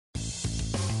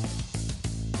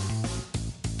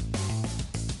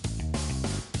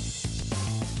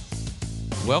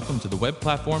Welcome to the Web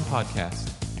Platform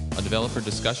Podcast, a developer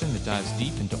discussion that dives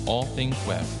deep into all things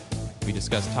web. We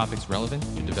discuss topics relevant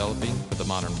to developing for the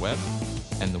modern web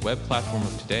and the web platform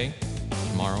of today,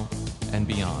 tomorrow, and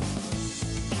beyond.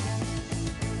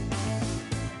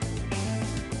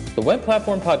 The Web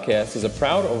Platform Podcast is a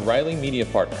proud O'Reilly media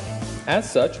partner. As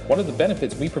such, one of the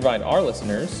benefits we provide our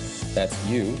listeners, that's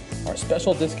you, are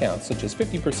special discounts such as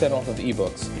 50% off of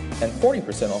ebooks and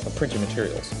 40% off of printed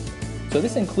materials. So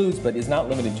this includes but is not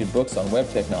limited to books on web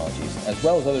technologies, as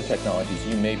well as other technologies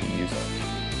you may be using.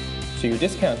 So your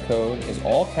discount code is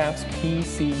all caps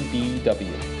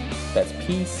PCBW. That's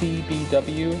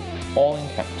PCBW, all in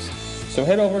caps. So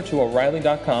head over to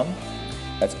O'Reilly.com,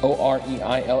 that's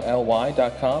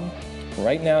OREILLY.com,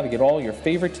 right now to get all your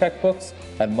favorite tech books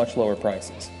at much lower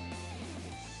prices.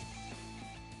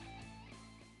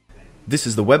 This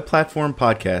is the Web Platform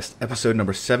Podcast, episode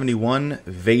number 71,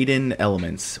 Vaadin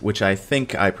Elements, which I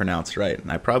think I pronounced right, and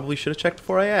I probably should have checked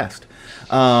before I asked.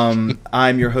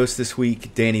 I'm your host this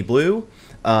week, Danny Blue.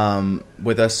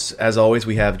 With us, as always,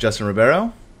 we have Justin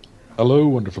Ribeiro. Hello,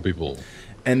 wonderful people.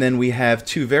 And then we have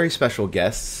two very special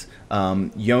guests,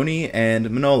 Jouni and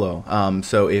Manolo.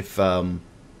 So if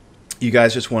you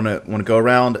guys just want to go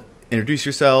around, introduce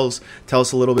yourselves, tell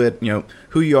us a little bit,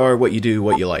 who you are, what you do,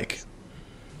 what you like.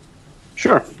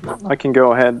 Sure, I can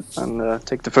go ahead and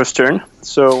take the first turn.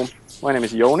 So, my name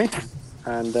is Jouni,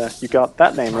 and you got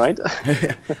that name right.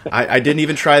 I didn't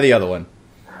even try the other one.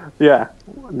 Yeah,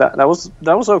 that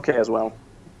was okay as well.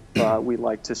 We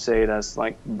like to say it as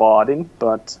like Vaadin,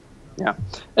 but yeah.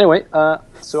 Anyway,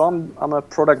 so I'm a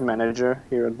product manager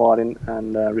here at Vaadin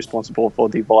and responsible for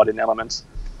the Vaadin Elements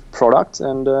product,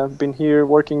 and been here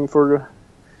working for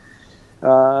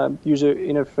user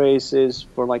interfaces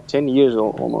for like 10 years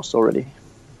almost already.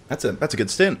 That's a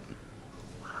good stint.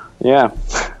 Yeah.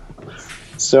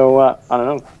 So I don't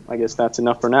know. I guess that's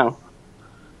enough for now.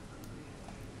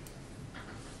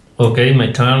 Okay,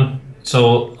 my turn.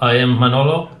 So I am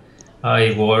Manolo.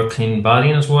 I work in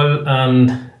Vaadin as well,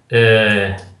 and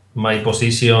my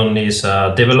position is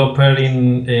a developer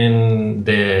in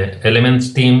the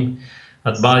Elements team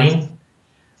at Vaadin.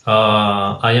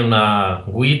 I am a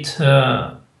wheat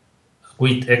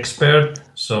expert,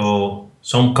 so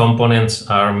some components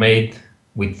are made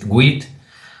with wheat,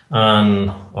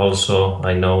 and also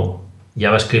I know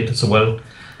JavaScript as well,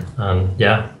 and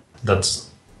yeah,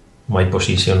 that's my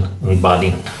position in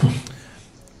Vaadin.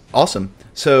 Awesome.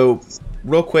 So,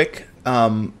 real quick,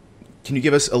 can you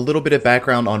give us a little bit of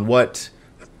background on what?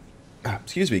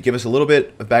 Give us a little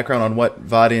bit of background on what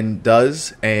Vaadin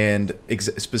does and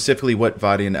specifically what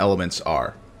Vaadin Elements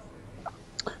are.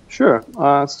 Sure.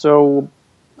 So,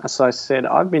 as I said,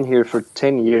 I've been here for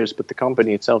 10 years, but the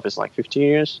company itself is like 15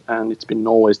 years, and it's been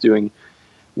always doing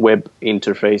web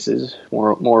interfaces,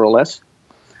 more or less.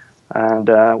 And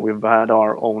we've had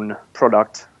our own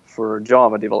product for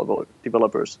Java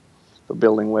developers for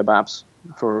building web apps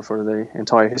for the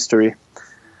entire history.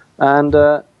 And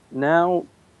now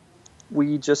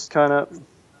we just kind of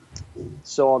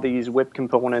saw these web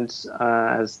components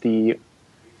as the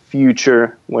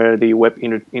future where the web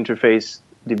interface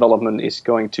development is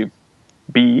going to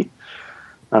be,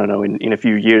 I don't know, in a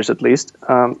few years at least,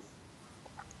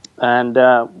 and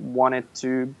wanted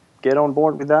to get on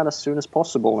board with that as soon as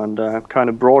possible and kind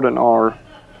of broaden our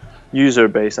user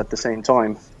base at the same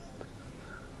time.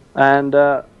 And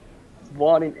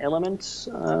Vaadin Elements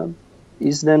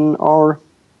is then our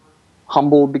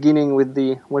humble beginning with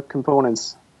the web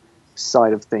components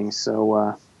side of things.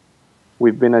 So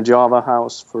we've been a Java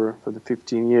house for the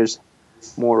 15 years,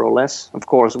 more or less. Of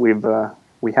course, we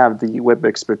have the web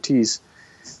expertise,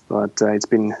 but it's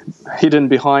been hidden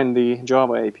behind the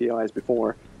Java APIs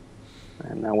before,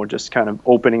 and now we're just kind of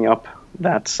opening up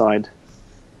that side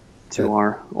to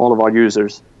all of our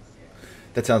users.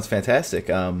 That sounds fantastic.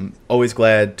 Always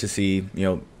glad to see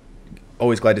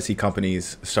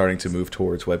companies starting to move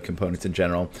towards web components in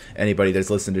general. Anybody that's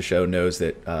listened to the show knows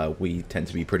that we tend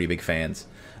to be pretty big fans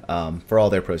for all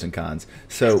their pros and cons.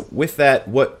 So with that,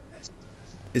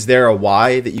 is there a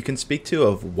why that you can speak to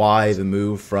of why the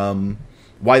move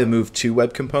to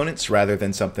web components rather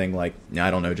than something like,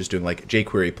 I don't know, just doing like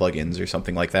jQuery plugins or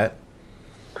something like that?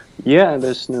 Yeah,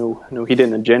 there's no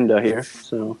hidden agenda here,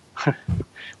 so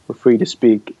we're free to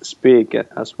speak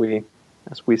as we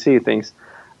see things.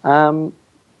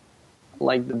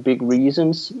 Like the big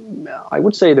reasons, I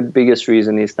would say the biggest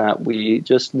reason is that we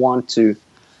just want to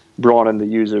broaden the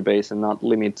user base and not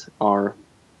limit our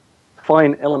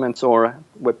fine elements or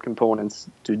web components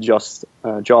to just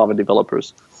Java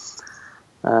developers.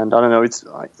 And I don't know, it's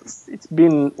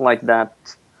been like that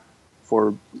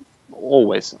for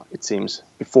always, it seems,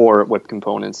 before web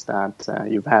components that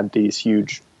you've had these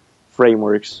huge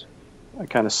frameworks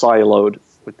kind of siloed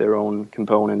with their own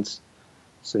components.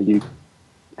 So you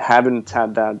haven't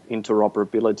had that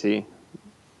interoperability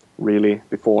really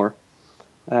before.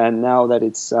 And now that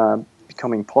it's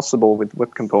becoming possible with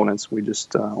web components, we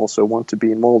just also want to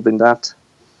be involved in that.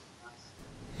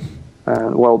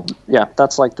 Well, yeah,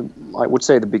 that's like I would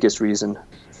say the biggest reason.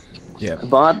 Yeah.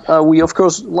 But we of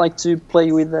course like to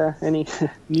play with any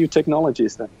new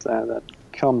technologies that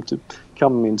come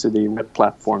into the web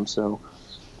platform. So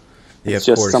yeah, it's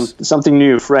just something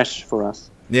new, fresh for us.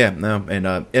 Yeah, no, and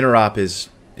interop is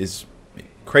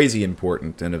crazy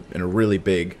important and a really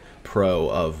big pro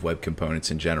of web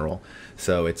components in general.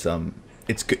 So it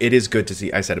is good to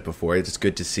see. I said it before. It's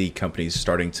good to see companies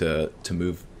starting to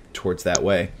move towards that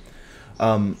way.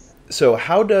 So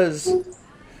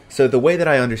the way that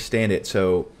I understand it,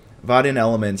 so Vaadin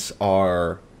Elements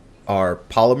are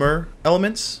Polymer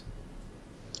elements.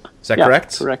 Is that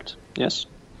correct? Correct. Yes.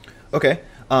 Okay.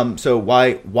 So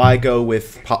why go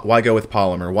with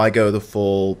Polymer? Why go the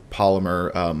full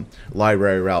Polymer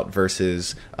library route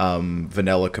versus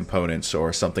vanilla components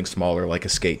or something smaller like a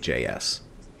Skate.js?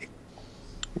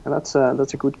 Yeah, that's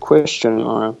a good question,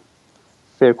 or a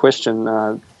fair question.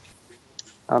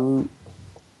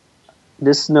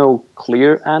 There's no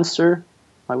clear answer,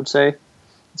 I would say.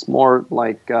 It's more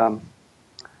like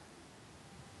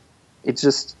it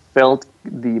just felt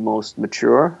the most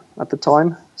mature at the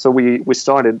time. So we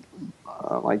started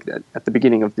at the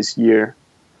beginning of this year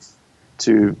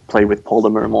to play with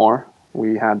Polymer more.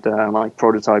 We had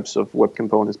prototypes of web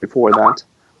components before that,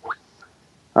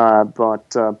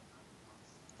 but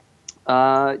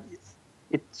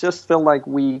it just felt like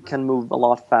we can move a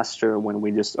lot faster when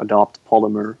we just adopt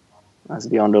Polymer as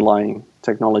the underlying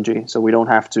technology. So we don't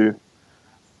have to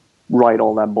write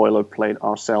all that boilerplate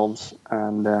ourselves,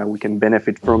 and we can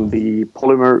benefit from the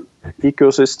Polymer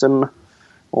ecosystem,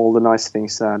 all the nice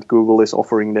things that Google is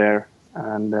offering there.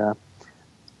 And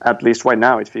at least right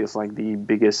now, it feels like the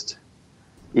biggest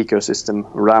ecosystem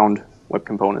around web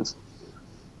components.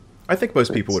 I think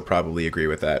most people would probably agree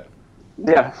with that.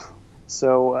 Yeah.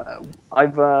 So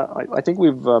I think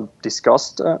we've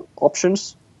discussed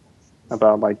options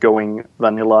about like going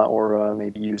vanilla or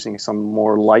maybe using some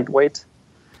more lightweight,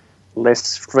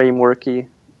 less frameworky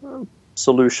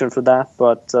solution for that.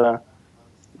 But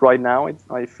right now,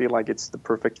 I feel like it's the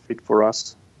perfect fit for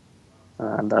us,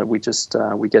 and that we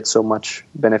get so much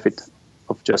benefit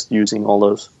of just using all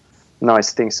those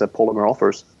nice things that Polymer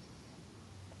offers.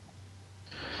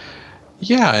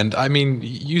 Yeah, and I mean,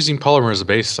 using Polymer as a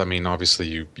base, I mean, obviously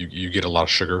you get a lot of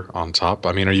sugar on top.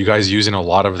 I mean, are you guys using a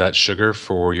lot of that sugar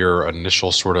for your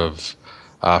initial sort of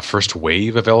first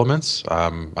wave of elements?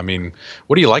 I mean,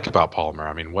 what do you like about Polymer?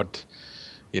 I mean,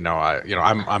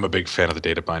 I'm a big fan of the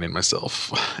data binding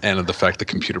myself, and of the fact that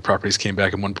computer properties came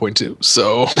back in 1.2.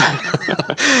 So,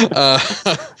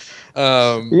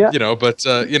 Yeah. But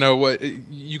what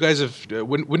you guys have?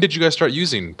 When did you guys start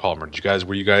using Polymer?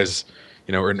 Were you guys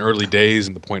in early days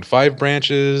in the 0.5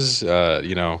 branches?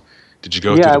 Did you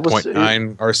go through the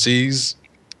 0.9 RCs?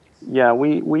 Yeah,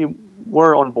 we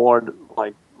were on board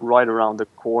like right around the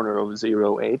corner of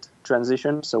 0.8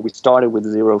 transition. So we started with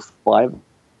 0.5,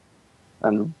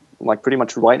 and like pretty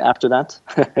much right after that,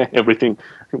 everything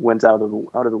went out of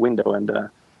the window, and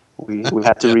we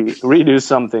had to redo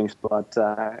some things, but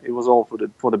it was all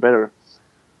for the better.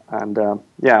 And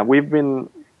yeah, we've been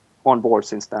on board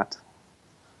since that.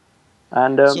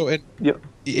 And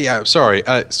sorry.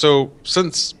 So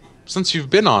since you've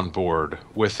been on board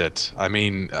with it, I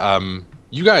mean,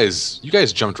 you guys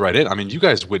jumped right in. I mean, you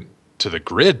guys went to the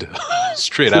grid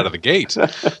straight out of the gate.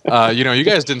 You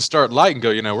guys didn't start light and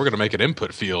go, we're going to make an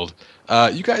input field.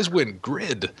 You guys went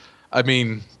grid. I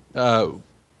mean,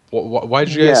 why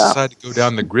did you guys decide to go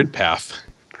down the grid path?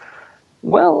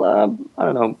 Well, I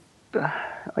don't know.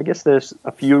 I guess there's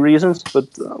a few reasons, but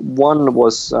one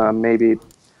was maybe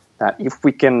that if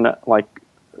we can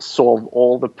solve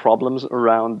all the problems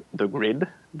around the grid,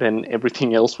 then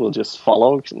everything else will just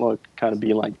follow. It'll kind of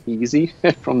be easy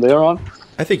from there on.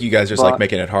 I think you guys just like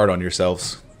making it hard on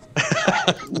yourselves.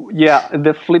 Yeah,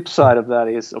 the flip side of that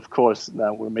is, of course,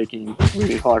 that we're making it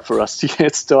really hard for us to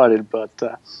get started. But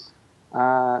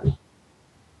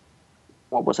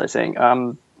what was I saying?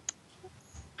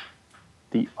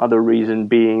 The other reason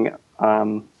being,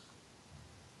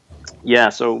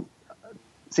 so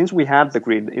since we had the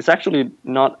grid, it's actually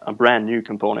not a brand new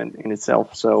component in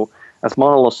itself. So as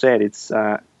Manolo said, it's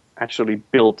actually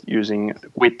built using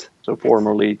GWT, so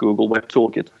formerly Google Web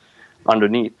Toolkit,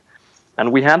 underneath.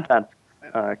 And we had that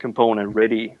component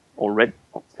ready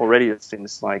already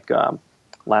since like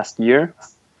last year.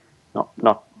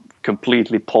 Not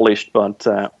completely polished, but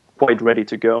quite ready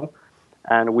to go.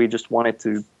 And we just wanted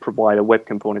to provide a web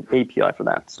component API for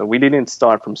that. So we didn't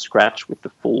start from scratch with the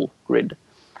full grid.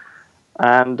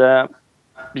 And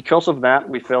because of that,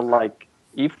 we felt like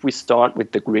if we start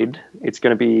with the grid, it's going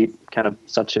to be kind of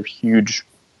such a huge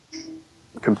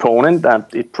component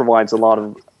that it provides a lot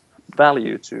of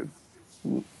value to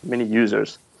many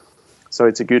users. So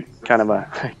it's a good kind of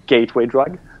a gateway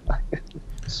drug,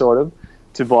 sort of,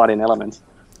 to Vaadin Elements.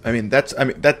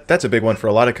 That's a big one for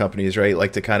a lot of companies, right?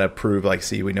 Like to kind of prove, like,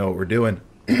 see, we know what we're doing.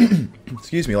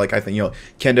 Excuse me. Like I think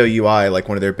Kendo UI, like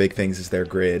one of their big things is their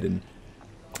grid and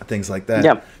things like that.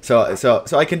 Yeah. So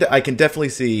I can definitely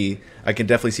see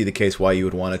the case why you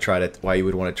would want to try to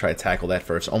tackle that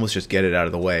first. Almost just get it out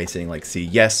of the way, saying like, see,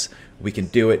 yes, we can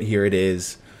do it. Here it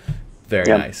is. Very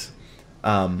nice.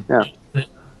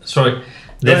 Sorry.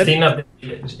 The thing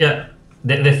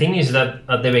is that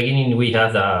at the beginning we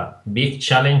had a big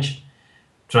challenge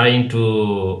trying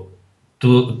to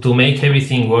make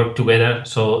everything work together.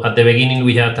 So at the beginning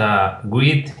we had a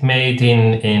grid made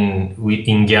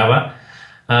in Java,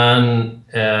 and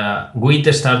we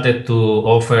started to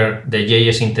offer the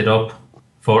JS interop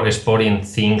for exporting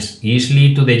things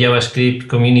easily to the JavaScript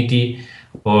community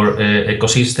or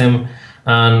ecosystem.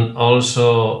 And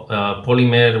also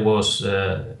Polymer was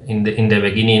in the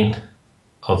beginning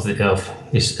of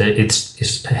its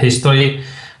history,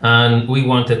 and we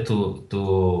wanted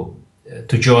to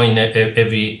join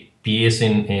every piece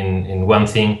in one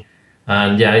thing,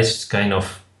 and it's kind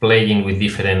of playing with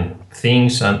different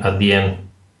things, and at the end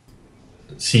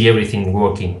see everything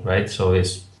working, right? So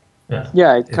it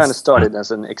kind of started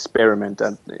as an experiment,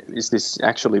 and is this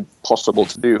actually possible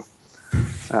to do?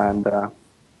 And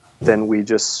then we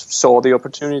just saw the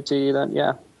opportunity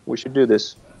that we should do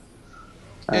this.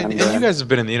 And you guys have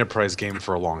been in the enterprise game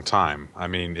for a long time. I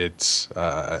mean, it's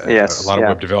yes, a lot of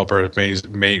web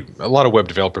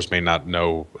developers may not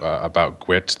know about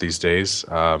GWT these days,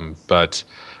 but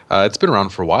it's been around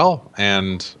for a while.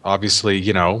 And obviously,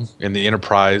 in the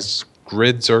enterprise,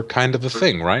 grids are kind of a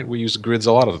thing, right? We use grids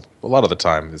a lot of the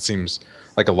time. It seems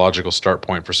like a logical start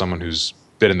point for someone who's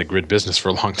been in the grid business for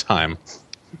a long time.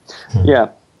 Yeah.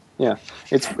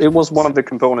 It was one of the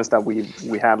components that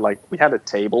we had. Like we had a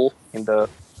table in the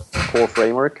core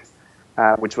framework,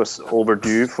 which was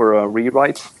overdue for a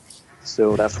rewrite.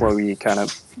 So that's where we kind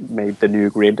of made the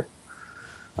new grid.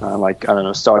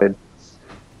 Started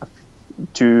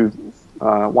 1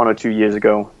 or 2 years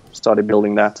ago. Started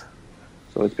building that.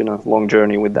 So it's been a long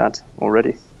journey with that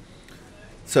already.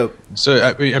 So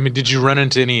I mean, did you run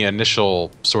into any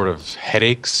initial sort of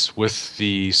headaches with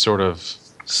the sort of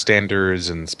standards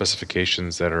and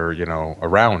specifications that are,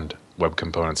 around web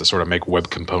components that sort of make web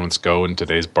components go in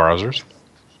today's browsers?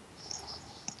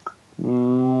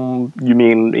 You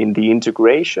mean in the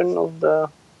integration of the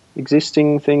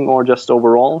existing thing, or just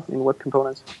overall in web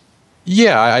components?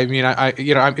 Yeah, I mean,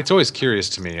 it's always curious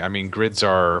to me. I mean, grids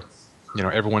are,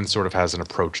 everyone sort of has an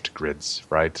approach to grids,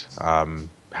 right?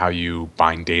 How you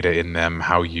bind data in them,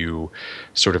 how you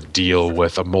sort of deal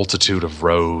with a multitude of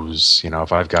rows.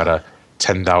 If I've got a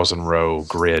 10,000 row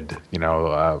grid,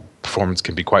 performance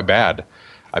can be quite bad.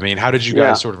 I mean, how did you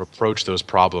guys sort of approach those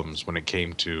problems when it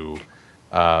came to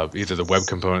either the web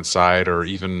component side or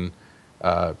even,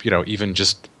 even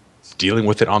just dealing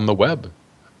with it on the web?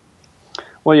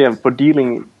 Well, for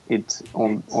dealing it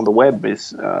on the web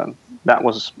is that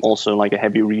was also like a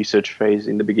heavy research phase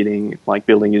in the beginning, like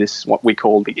building this what we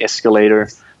call the escalator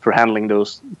for handling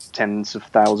those tens of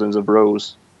thousands of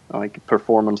rows, like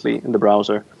performantly in the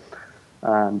browser.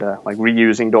 And like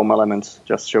reusing DOM elements,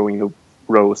 just showing the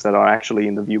rows that are actually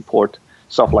in the viewport,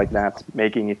 stuff like that,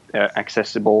 making it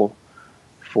accessible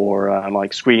for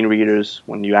like screen readers.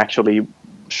 When you actually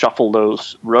shuffle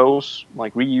those rows,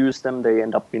 like reuse them, they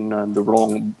end up in the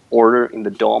wrong order in the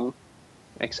DOM,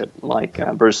 except like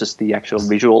versus the actual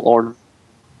visual order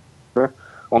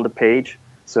on the page.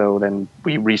 So then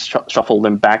we reshuffle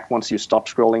them back once you stop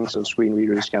scrolling, so screen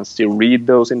readers can still read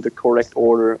those in the correct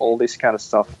order. All this kind of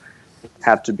stuff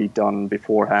had to be done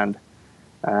beforehand,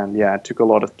 and it took a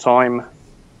lot of time,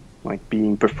 like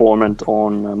being performant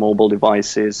on mobile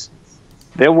devices.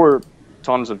 There were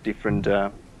tons of different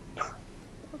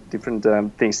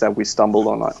things that we stumbled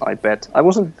on. I bet I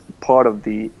wasn't part of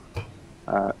the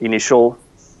initial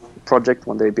project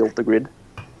when they built the grid,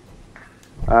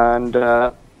 and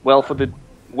for the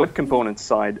web component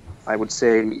side, I would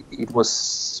say it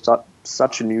was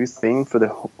such a new thing for the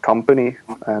company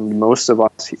and most of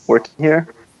us working here.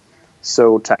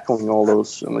 So tackling all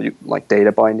those like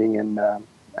data binding and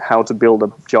how to build a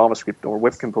JavaScript or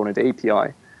web component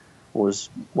API was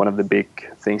one of the big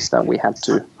things that we had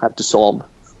to solve.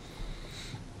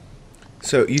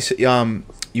 So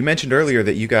you mentioned earlier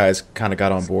that you guys kind of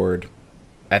got on board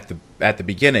at the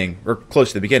beginning, or close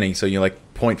to the beginning. So like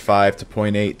 0.5 to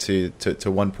 0.8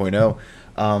 to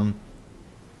 1.0.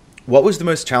 What was the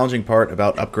most challenging part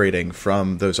about upgrading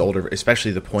from those older,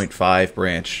 especially the 0.5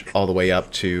 branch, all the way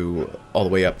up to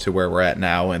where we're at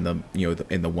now in the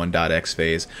in the 1.x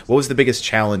phase? What was the biggest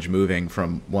challenge moving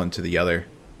from one to the other?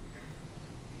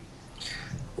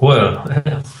 Well,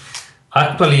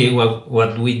 actually,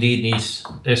 what we did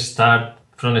is start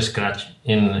from scratch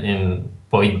in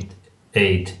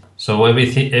 0.8. So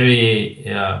every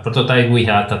prototype we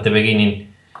had at the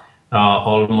beginning,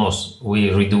 almost we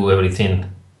redo everything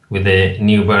with the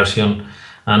new version,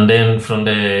 and then from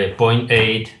the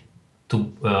 0.8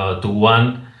 to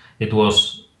 1, it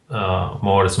was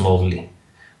more smoothly.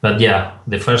 But yeah,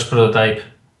 the first prototype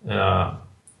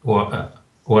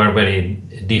were very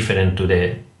different to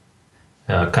the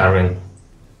current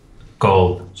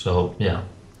code. So yeah.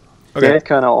 Okay. Yeah, it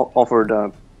kind of offered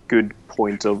a good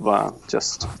point of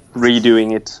just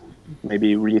redoing it,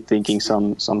 maybe rethinking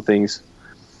some things.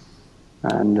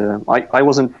 And I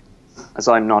wasn't, as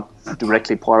I'm not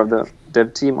directly part of the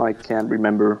dev team, I can't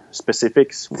remember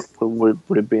specifics. What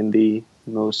would have been the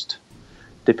most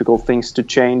difficult things to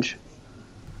change?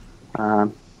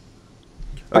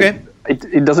 Okay.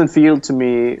 It doesn't feel to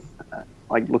me,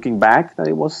 like looking back, that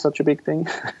it was such a big thing.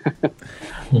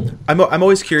 I'm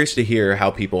always curious to hear how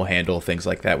people handle things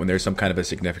like that when there's some kind of a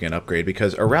significant upgrade,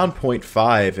 because around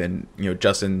 0.5, and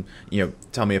Justin,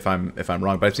 tell me if I'm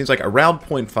wrong, but it seems like around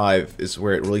 0.5 is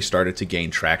where it really started to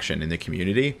gain traction in the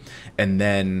community, and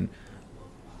then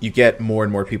you get more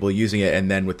and more people using it,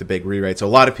 and then with the big rewrites, a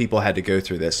lot of people had to go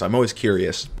through this. So I'm always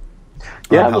curious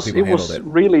how people handled it.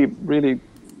 Really, really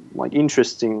like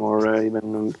interesting, or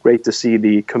even great to see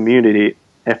the community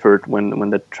effort when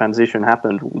the transition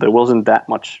happened. There wasn't that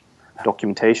much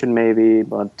documentation maybe,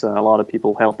 but a lot of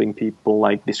people helping people,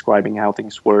 like describing how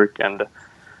things work, and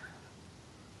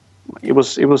it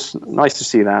was nice to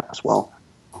see that as well.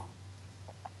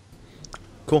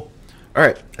 Cool. All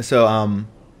right, so I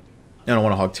don't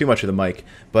want to hog too much of the mic,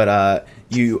 but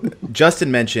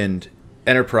Justin mentioned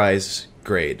enterprise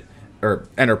grade, or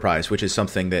enterprise, which is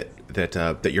something that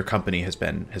your company has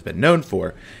been known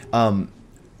for.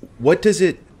 What does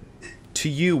it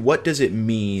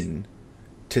mean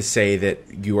to say that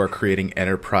you are creating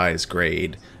enterprise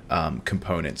grade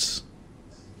components?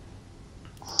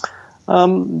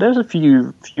 There's a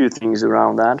few things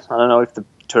around that. I don't know if the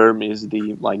term is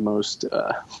the most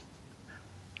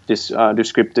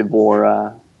descriptive or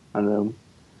I don't know,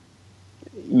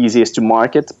 easiest to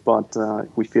market, but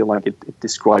we feel like it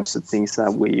describes the things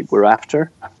that we were after.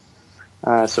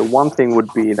 So one thing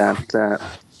would be that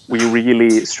we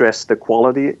really stress the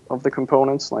quality of the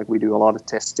components. Like we do a lot of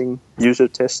testing, user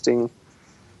testing,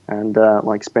 and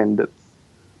spend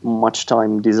much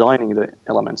time designing the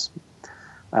elements.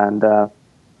 And the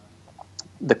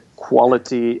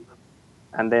quality,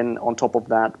 and then on top of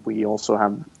that, we also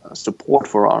have support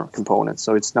for our components.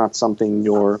 So it's not something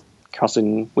your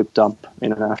cousin whipped up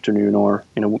in an afternoon or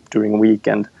during a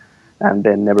weekend and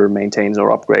then never maintains or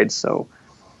upgrades. So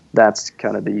that's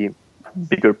kind of the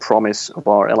bigger promise of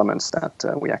our elements, that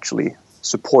we actually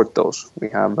support those. We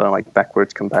have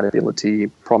backwards compatibility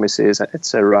promises,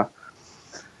 etc.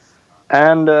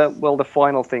 And the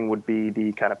final thing would be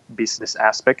the kind of business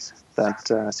aspect,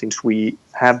 that since we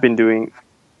have been doing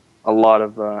a lot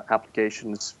of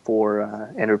applications for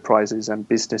enterprises and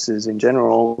businesses in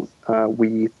general,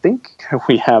 we think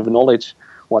we have knowledge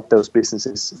what those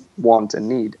businesses want and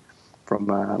need from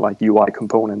UI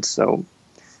components. So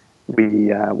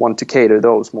we want to cater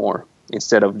those more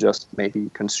instead of just maybe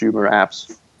consumer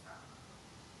apps.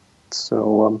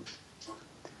 So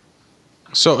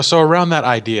around that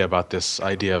idea, about this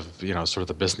idea of sort of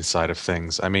the business side of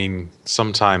things, I mean,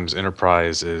 sometimes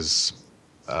enterprise is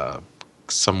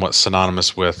somewhat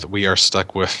synonymous with, we are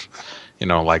stuck with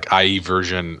IE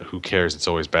version, who cares, it's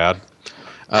always bad,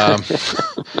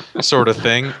 sort of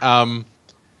thing. And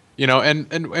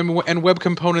web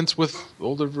components with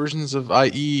older versions of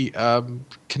IE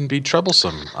can be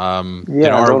troublesome. Are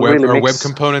web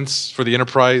components for the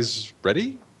enterprise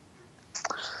ready?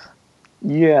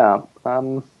 Yeah.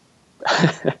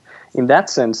 In that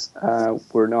sense,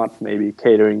 we're not maybe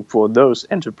catering for those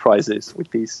enterprises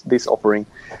with this offering.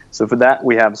 So for that,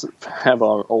 we have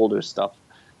our older stuff,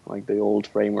 like the old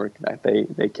framework that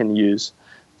they can use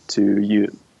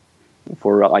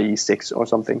for IE6 or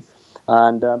something.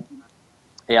 And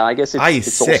I guess it's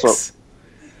IE6. also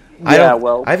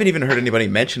I haven't even heard anybody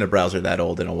mention a browser that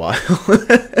old in a while.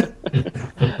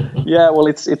 Yeah, well,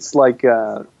 it's like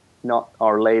not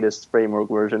our latest framework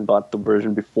version, but the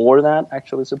version before that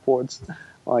actually supports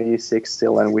IE6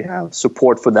 still, and we have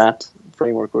support for that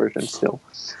framework version still.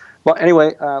 But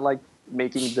anyway, like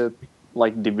making the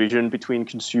division between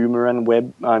consumer and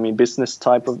web, business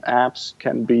type of apps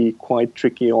can be quite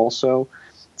tricky also.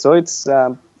 So it's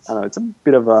I don't know, it's a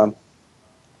bit of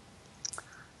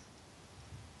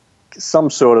some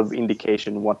sort of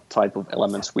indication what type of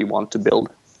elements we want to build.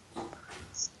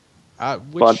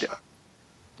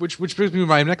 Which brings me to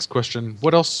my next question.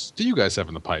 What else do you guys have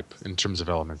in the pipe in terms of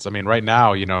elements? I mean, right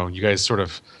now, you guys sort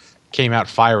of came out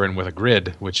firing with a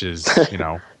grid, which is,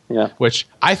 yeah. Which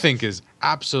I think is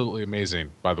absolutely amazing,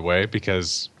 by the way,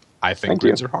 because I think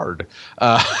grids are hard.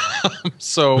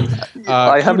 So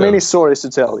I have many stories to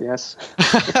tell, yes.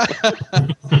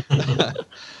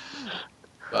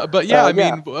 But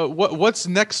yeah, what's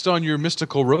next on your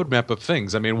mystical roadmap of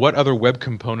things? I mean, what other web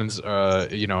components, are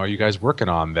you guys working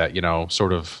on that,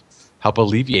 sort of help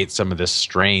alleviate some of this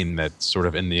strain that's sort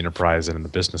of in the enterprise and in the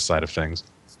business side of things?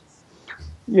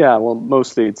 Yeah, well,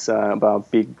 mostly it's about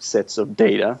big sets of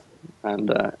data, and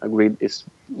a grid is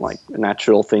like a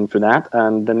natural thing for that.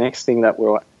 And the next thing that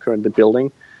we're currently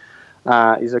building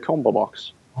is a combo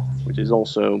box, which is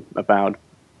also about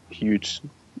huge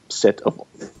set of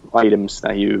items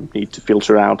that you need to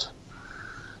filter out.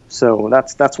 So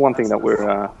that's one thing that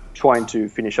we're trying to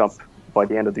finish up by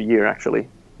the end of the year, actually,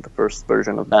 the first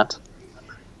version of that.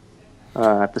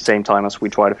 At the same time as we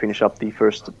try to finish up the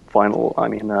final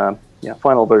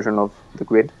version of the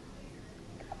grid.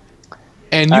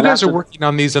 And you guys are working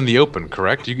on these in the open,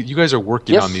 correct? You guys are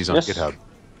working on these on GitHub.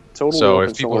 Totally. So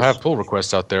if people have pull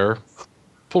requests out there,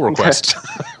 pull request.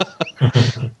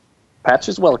 Patch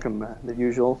is welcome, the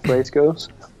usual phrase goes.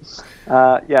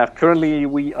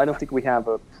 Currently I don't think we have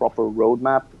a proper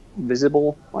roadmap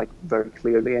visible, like very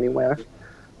clearly anywhere.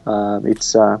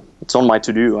 It's on my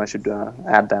to-do. I should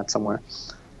add that somewhere.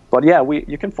 But yeah,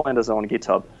 you can find us on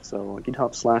GitHub. So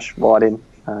GitHub/Vaadin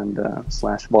and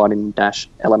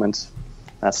 /Vaadin-Elements.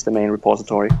 That's the main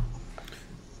repository.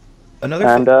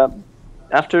 After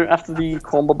the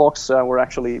combo box,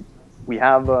 we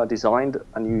have designed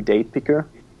a new date picker,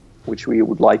 which we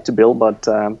would like to build, but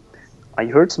I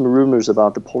heard some rumors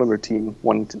about the Polymer team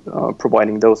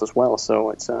providing those as well.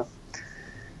 So it's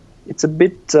a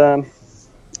bit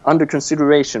under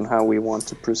consideration how we want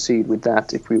to proceed with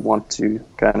that, if we want to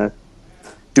kind of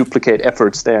duplicate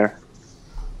efforts there.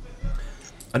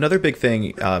 Another big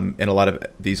thing in a lot of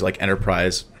these like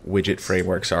enterprise widget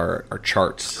frameworks are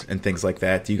charts and things like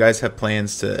that. Do you guys have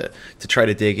plans to try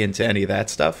to dig into any of that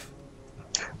stuff?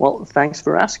 Well, thanks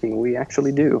for asking. We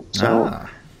actually do. So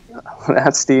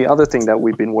that's the other thing that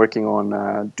we've been working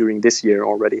on during this year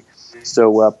already.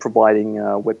 So providing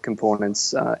web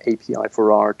components API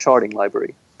for our charting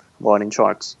library, Vaadin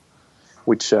Charts,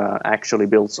 which actually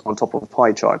builds on top of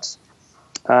pie charts.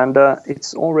 And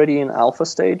it's already in alpha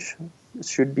stage. It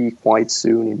should be quite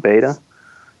soon in beta.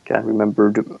 Can't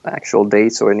remember the actual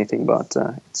dates or anything, but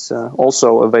it's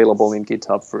also available in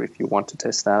GitHub for if you want to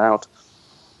test that out.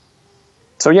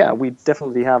 So yeah, we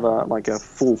definitely have a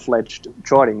full-fledged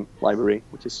charting library,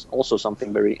 which is also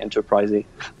something very enterprisey.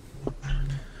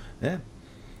 Yeah.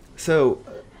 So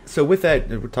with that,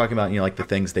 we're talking about like the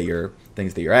things that you're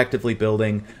actively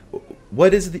building.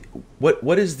 What is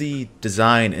the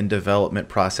design and development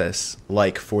process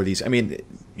like for these? I mean,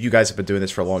 you guys have been doing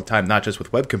this for a long time, not just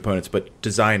with web components, but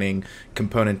designing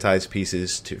componentized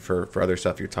pieces for other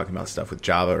stuff. You're talking about stuff with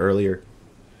Java earlier.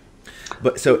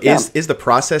 But so is the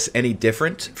process any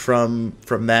different from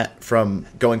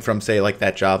going from say like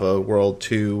that Java world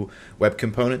to web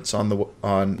components on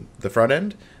the front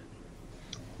end?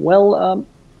 Well,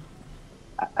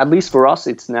 at least for us,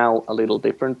 it's now a little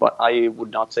different, but I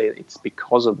would not say it's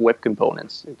because of web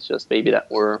components. It's just maybe that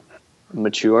we're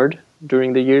matured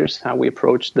during the years, how we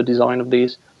approach the design of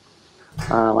these.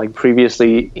 Like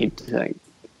previously, it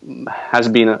has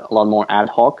been a lot more ad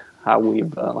hoc, how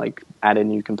we've added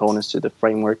new components to the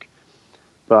framework.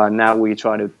 But now we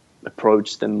try to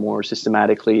approach them more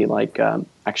systematically,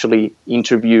 actually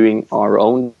interviewing our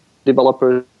own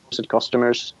developers and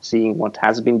customers, seeing what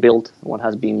has been built, what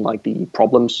has been the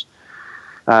problems.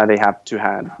 They have to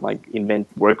invent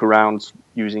workarounds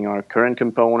using our current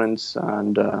components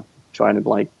and trying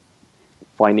to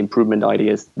find improvement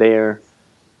ideas there.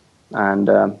 And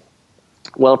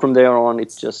from there on,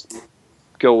 it just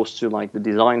goes to the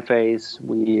design phase.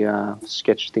 We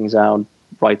sketch things out,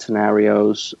 write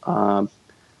scenarios,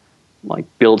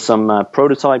 build some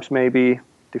prototypes, maybe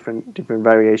different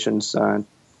variations.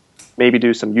 maybe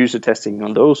do some user testing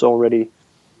on those already,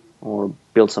 or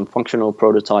build some functional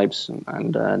prototypes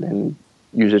and then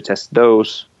user test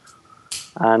those.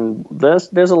 And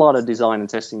there's a lot of design and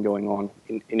testing going on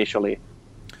initially.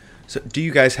 So, do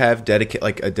you guys have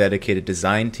a dedicated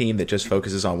design team that just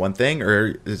focuses on one thing,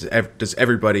 or does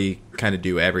everybody kind of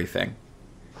do everything?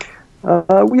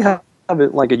 We have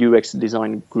like a UX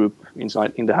design group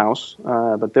inside in the house,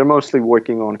 but they're mostly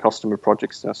working on customer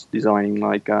projects, just designing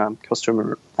like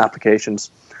customer applications.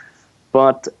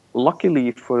 But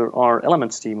luckily for our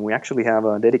Elements team, we actually have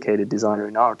a dedicated designer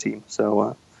in our team,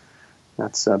 so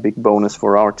that's a big bonus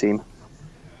for our team.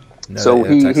 No, so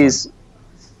he's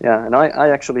yeah, and I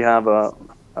actually have a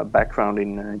background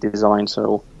in design,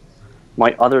 so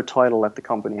my other title at the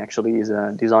company actually is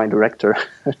a design director.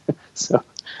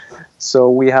 So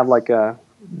we have like a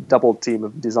double team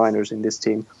of designers in this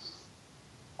team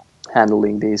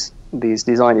handling these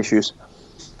design issues.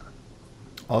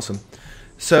 Awesome.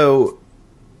 So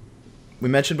we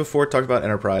mentioned before, talked about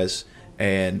enterprise,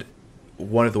 and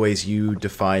one of the ways you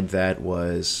defined that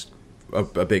was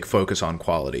a big focus on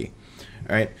quality.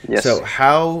 All right. Yes. So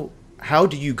how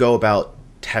do you go about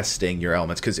testing your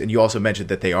elements? And you also mentioned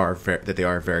that they are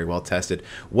very well tested.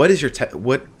 What is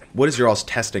your all's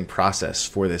testing process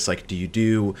for this? Like, do you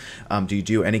do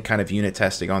any kind of unit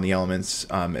testing on the elements,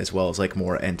 as well as like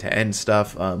more end-to-end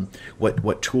stuff?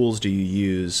 What tools do you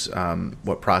use?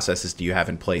 What processes do you have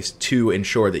in place to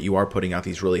ensure that you are putting out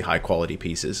these really high quality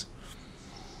pieces?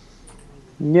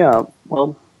 Yeah,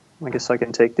 well, I guess I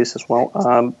can take this as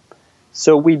well.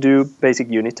 So we do basic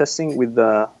unit testing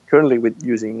currently with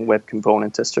using Web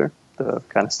Component Tester, the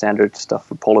kind of standard stuff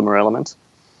for Polymer Elements.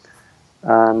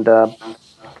 And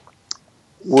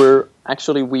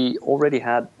we already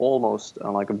had almost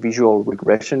like a visual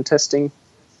regression testing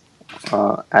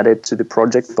added to the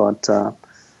project, but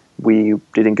we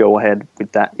didn't go ahead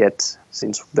with that yet,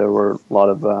 since there were a lot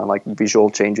of like visual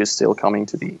changes still coming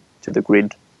to the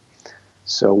grid.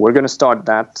 So we're going to start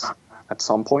that at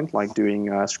some point, like doing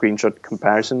screenshot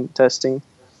comparison testing,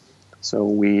 so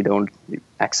we don't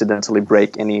accidentally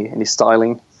break any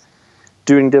styling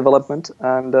during development.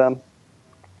 And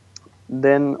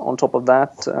then on top of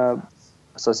that,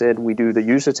 as I said, we do the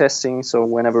user testing. So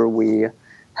whenever we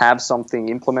have something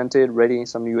implemented, ready,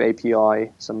 some new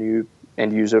API, some new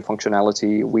end-user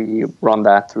functionality, we run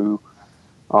that through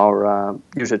our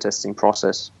user testing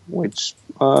process, which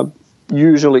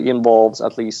usually involves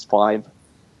at least five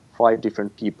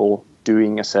different people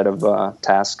doing a set of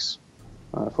tasks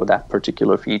for that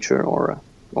particular feature or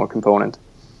component.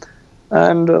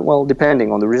 And well,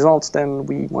 depending on the results, then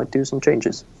we might do some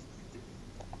changes.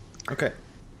 Okay.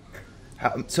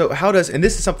 So how does, and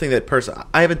this is something that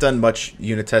I haven't done much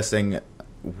unit testing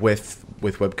with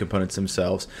web components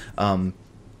themselves.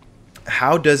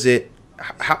 How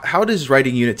does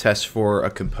writing unit tests for a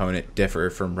component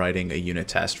differ from writing a unit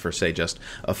test for, say, just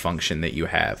a function that you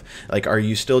have? Like, are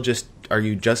you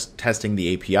just testing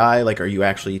the API? Like, are you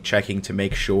actually checking to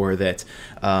make sure that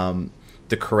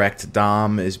the correct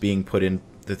DOM is being put in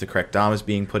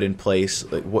place?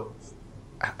 Like, what?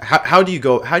 How do you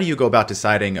go about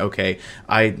deciding? Okay,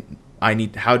 how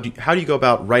do you go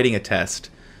about writing a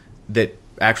test that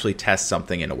actually tests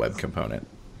something in a web component?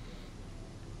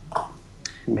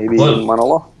 Maybe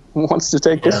Manolo wants to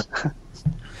take this.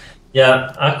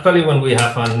 Yeah, actually, when we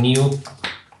have a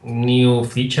new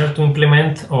feature to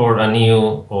implement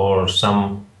or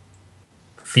some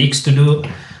fix to do,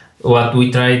 what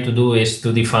we try to do is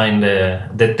to define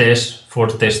the test for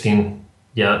testing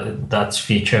that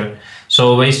feature.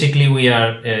 So basically, we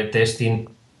are testing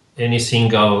any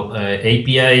single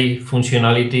API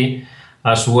functionality,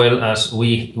 as well as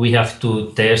we have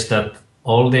to test that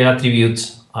all the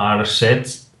attributes are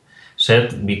set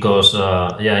because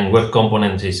in web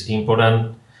components it's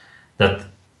important that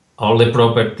all the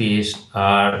properties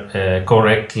are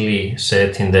correctly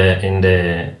set in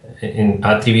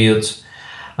attributes,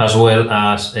 as well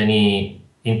as any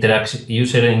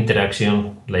user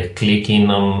interaction, like clicking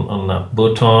on a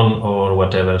button or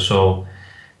whatever. So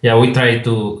we try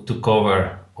to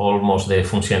cover almost the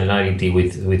functionality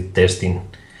with testing,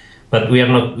 but we are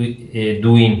not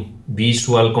doing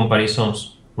visual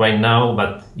comparisons right now,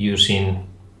 but using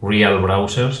real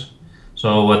browsers.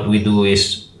 So what we do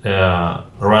is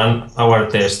run our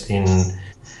test in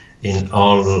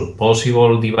all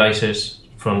possible devices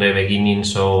from the beginning,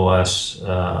 so as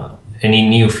any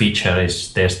new feature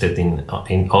is tested in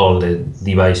all the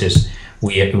devices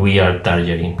we are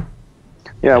targeting.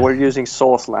 Yeah, we're using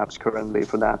Source Labs currently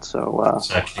for that. So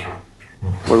exactly.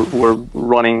 We're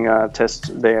running tests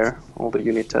there, all the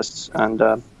unit tests, and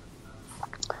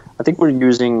I think we're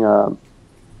using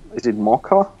is it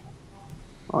Mocha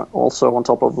also on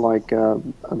top of like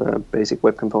the basic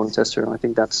web component tester. I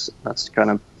think that's kind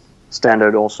of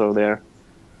standard also there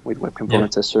with web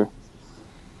component tester,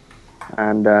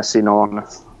 and Sinon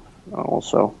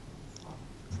also.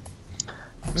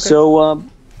 Okay. So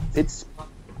it's,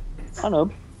 I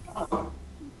don't know,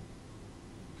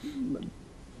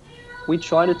 we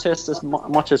try to test as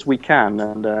much as we can,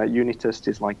 and unit test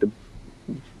is like the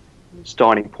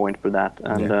starting point for that.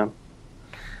 And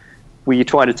we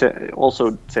try to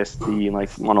also test the,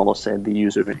 like Manolo said, the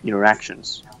user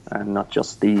interactions, and not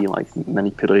just the like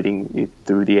manipulating it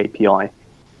through the API.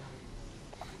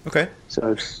 Okay.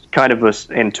 So it's kind of a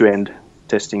end-to-end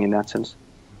testing in that sense.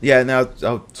 Yeah, now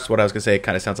that's what I was going to say. It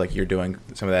kind of sounds like you're doing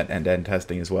some of that end-to-end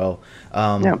testing as well.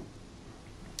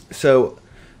 So,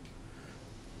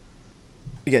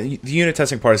 again, the unit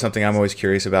testing part is something I'm always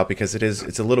curious about, because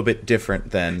it's a little bit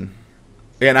different than.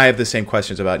 And I have the same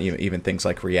questions about even things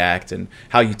like React and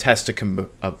how you test a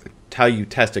component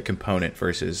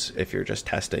versus if you're just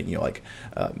testing a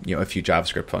few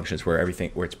JavaScript functions where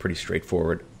it's pretty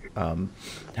straightforward.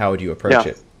 How would you approach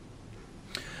it?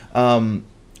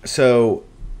 So,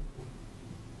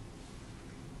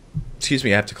 excuse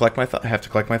me, I have to collect my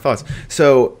thoughts.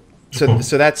 So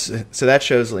that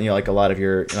shows like a lot of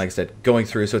your, like I said, going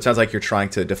through. So it sounds like you're trying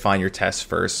to define your tests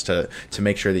first to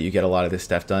make sure that you get a lot of this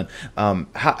stuff done.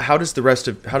 How does the rest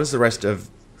of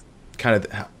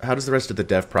the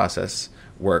dev process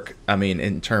work? I mean,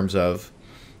 in terms of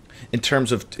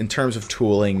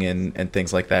tooling and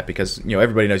things like that, because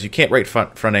everybody knows you can't write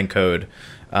front end code.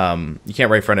 You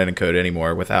can't write front end code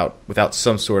anymore without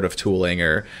some sort of tooling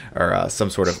or some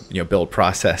sort of build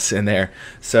process in there.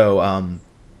 So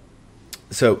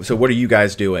So what are you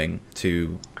guys doing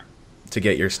to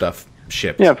get your stuff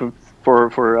shipped? Yeah,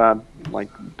 for like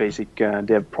basic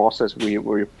dev process,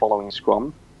 we're following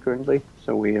Scrum currently.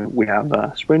 So we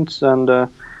have sprints and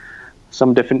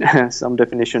some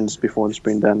definitions before the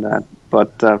sprint and that.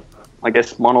 But I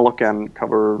guess Manolo can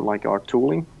cover like our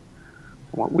tooling,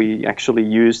 what we actually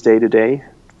use day to day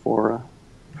for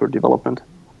development.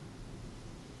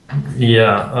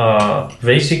 Yeah,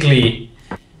 basically.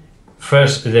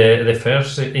 First, the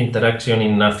first interaction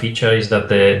in a feature is that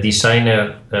the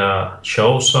designer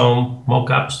shows some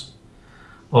mockups.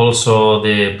 Also,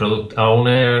 the product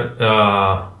owner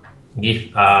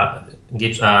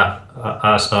gives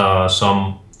us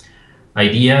some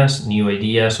new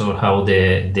ideas, or how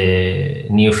the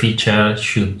new feature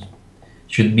should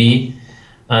be.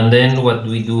 And then what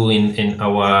we do in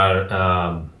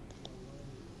our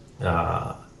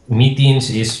meetings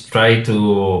is try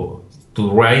to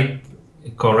write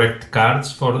correct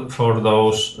cards for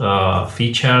those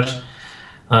features,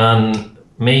 and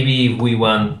maybe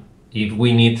if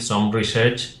we need some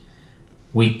research,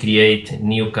 we create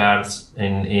new cards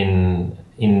in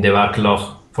the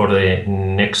backlog for the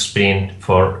next sprint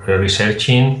for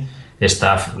researching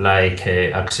stuff like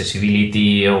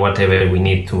accessibility or whatever we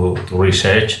need to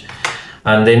research.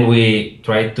 And then we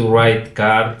try to write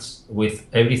cards with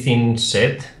everything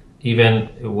set, even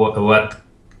what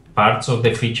parts of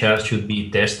the feature should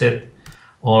be tested,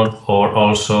 or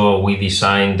also we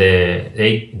design the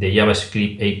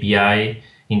JavaScript API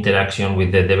interaction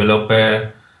with the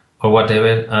developer or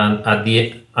whatever. And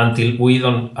until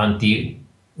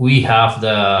we have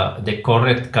the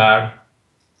correct card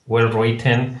well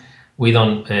written, we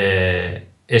don't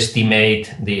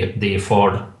estimate the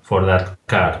effort for that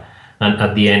card. And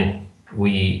at the end,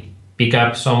 we pick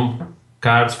up some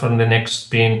cards from the next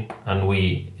sprint and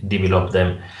we develop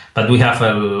them. But we have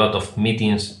a lot of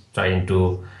meetings trying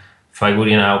to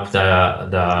figuring out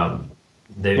the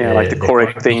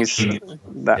correct things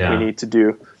that we need to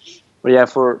do. But yeah,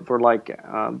 for like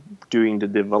doing the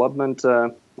development,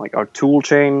 like our tool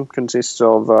chain consists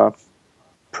of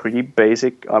pretty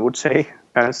basic, I would say,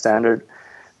 kind of standard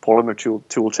Polymer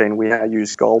tool chain. We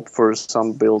use Gulp for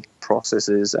some build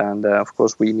processes, and of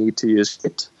course we need to use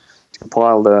Git to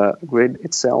compile the grid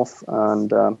itself.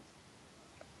 And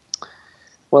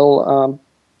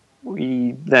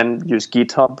we then use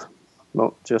GitHub,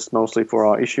 just mostly for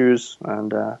our issues,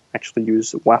 and actually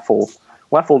use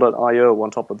Waffle.io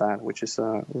on top of that, which is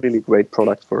a really great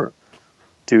product for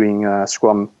doing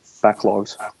Scrum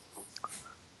backlogs.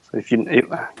 So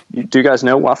do you guys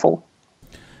know Waffle?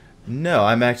 No,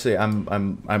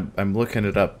 I'm looking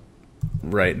it up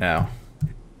right now.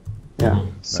 Yeah,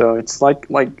 so it's like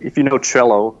if you know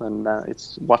Trello, then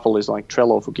Waffle is like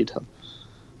Trello for GitHub.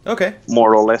 Okay.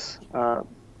 More or less.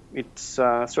 It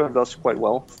sort of does quite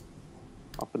well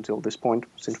up until this point,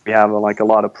 since we have like a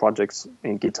lot of projects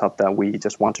in GitHub that we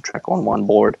just want to track on one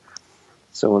board.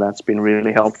 So that's been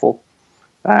really helpful.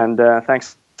 And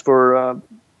thanks for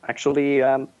actually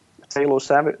Taylor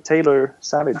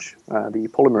Savage, the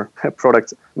Polymer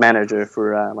product manager,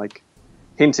 for like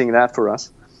hinting that for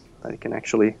us, that it can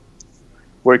actually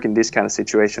work in this kind of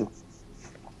situation.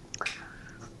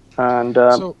 And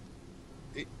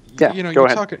yeah, you know, go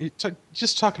you're ahead.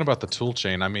 just talking about the tool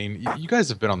chain. I mean, you guys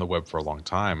have been on the web for a long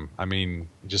time. I mean,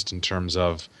 just in terms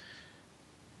of,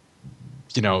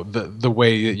 you know, the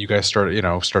way that you guys started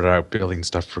out building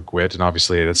stuff for GWT, and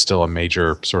obviously it's still a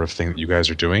major sort of thing that you guys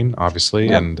are doing, obviously,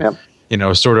 and you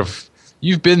know, sort of,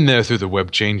 you've been there through the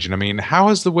web change. And I mean, how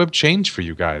has the web changed for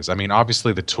you guys? I mean,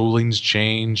 obviously the tooling's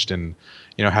changed, and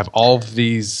you know, have all of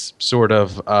these sort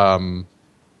of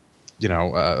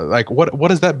like what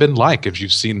has that been like if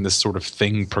you've seen this sort of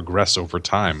thing progress over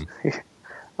time?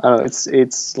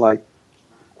 It's like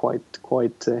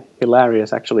quite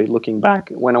hilarious, actually, looking back.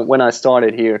 When I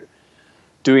started here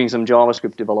doing some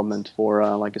JavaScript development for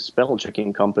like a spell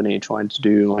checking company, trying to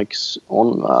do like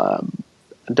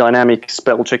dynamic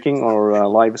spell checking or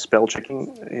live spell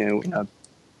checking, you know, in a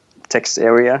text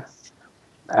area,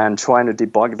 and trying to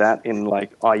debug that in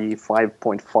like IE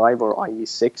 5.5 or IE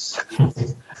 6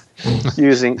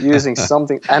 using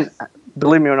something. And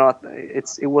believe me or not,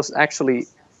 it was actually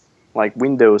like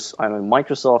Windows, I don't know,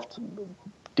 Microsoft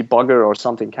debugger or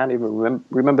something, can't even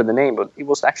remember the name, but it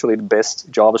was actually the best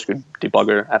JavaScript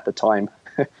debugger at the time,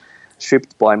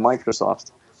 shipped by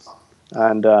Microsoft.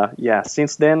 And yeah,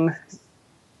 since then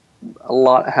a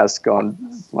lot has gone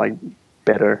like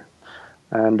better,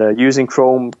 and using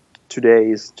Chrome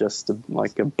today is just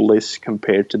like a bliss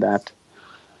compared to that.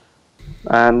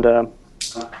 And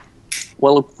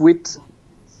well, GWT,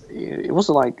 it was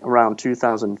like around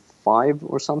 2005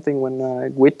 or something when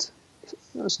GWT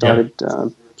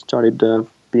started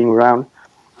being around,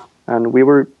 and we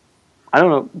weren't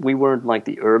like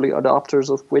the early adopters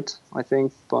of GWT, I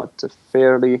think, but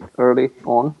fairly early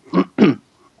on.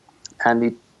 And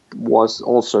it was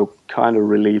also kind of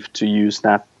relief to use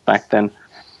that back then,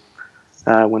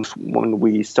 when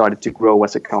we started to grow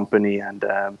as a company and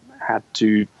had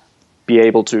to be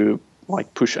able to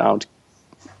like push out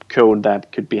code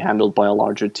that could be handled by a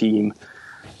larger team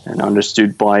and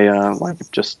understood by like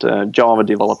just a Java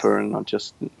developer and not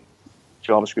just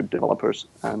JavaScript developers.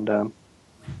 And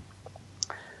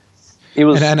it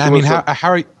was. And I mean,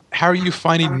 how are you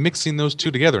finding mixing those two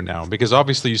together now? Because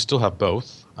obviously you still have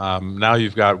both. Now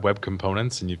you've got web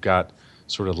components and you've got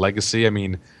sort of legacy. I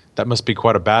mean, that must be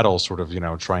quite a battle, sort of, you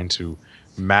know, trying to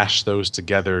mash those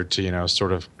together to, you know,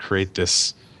 sort of create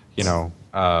this, you know,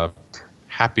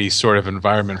 happy sort of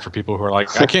environment for people who are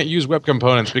like, I can't use web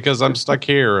components because I'm stuck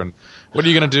here, and what are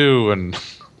you going to do? And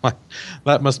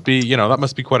that must be, you know, that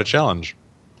must be quite a challenge.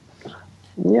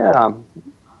 Yeah.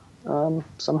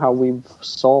 Somehow we've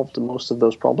solved most of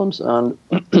those problems, and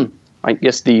I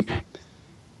guess the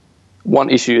one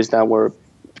issue is that we're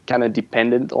kind of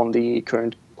dependent on the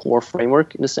current core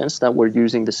framework, in the sense that we're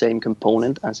using the same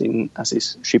component as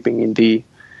is shipping in the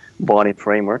Vaadin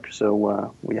framework.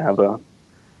 So we have a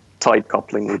tight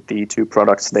coupling with the two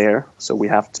products there. So we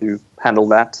have to handle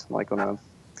that like on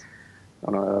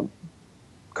a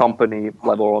company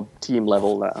level or team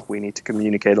level. We need to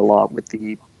communicate a lot with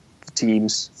the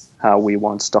teams how we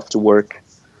want stuff to work.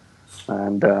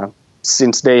 And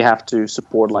since they have to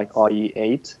support like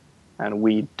IE8, and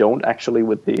we don't actually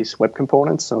with these web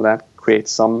components, so that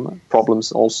creates some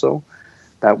problems also,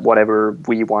 that whatever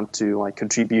we want to like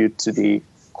contribute to the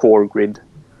core grid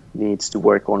needs to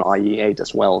work on IE8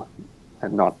 as well,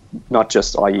 and not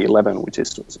just IE11, which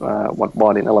is what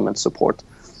Vaadin Elements support.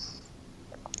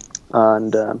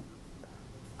 And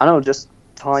I don't know, just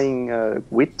tying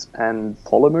GWT and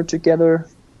Polymer together.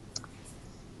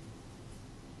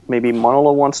 Maybe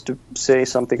Manolo wants to say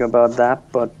something about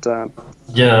that, but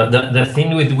yeah, the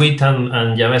thing with GWT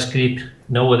and JavaScript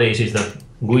nowadays is that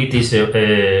GWT is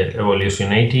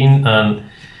evolutionating, and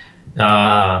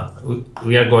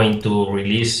we are going to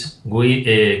release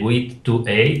GWT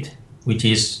 2.8, which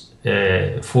is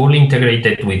fully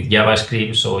integrated with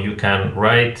JavaScript, so you can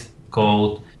write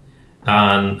code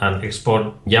and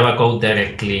export Java code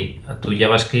directly to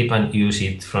JavaScript and use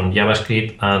it from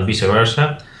JavaScript and vice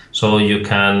versa. So you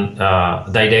can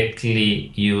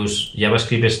directly use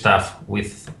JavaScript stuff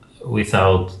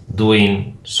without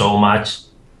doing so much.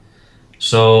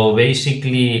 So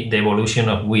basically, the evolution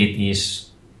of GWT is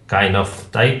kind of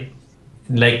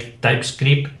like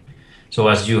TypeScript. So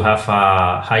as you have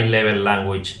a high-level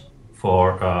language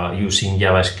for using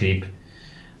JavaScript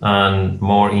and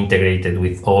more integrated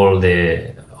with all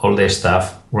the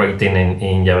stuff written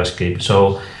in JavaScript.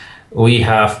 So we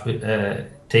have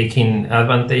taking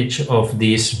advantage of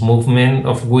this movement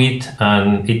of GWT,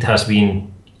 and it has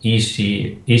been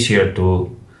easier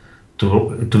to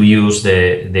to use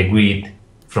the grid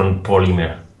from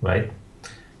Polymer, right?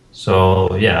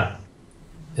 So yeah,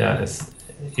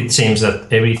 it seems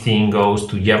that everything goes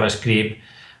to JavaScript,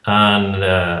 and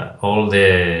all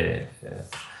the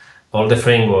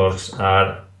frameworks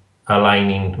are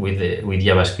aligning with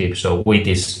JavaScript. So Wit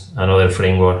is another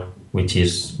framework which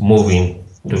is moving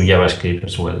to JavaScript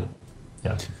as well.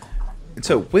 Yeah.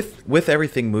 So with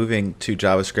everything moving to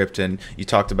JavaScript, and you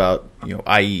talked about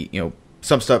IE,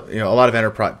 some stuff, a lot of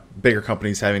enterprise bigger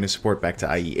companies having to support back to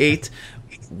IE8.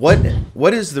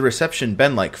 What has the reception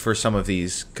been like for some of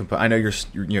these? I know you're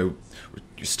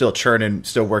still churning,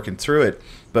 still working through it,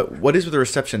 but what has the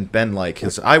reception been like?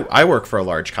 Because I work for a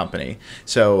large company,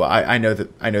 so I know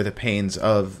the pains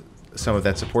of some of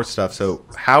that support stuff. So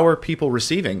how are people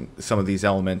receiving some of these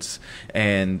elements,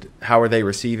 and how are they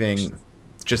receiving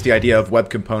just the idea of web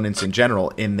components in general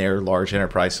in their large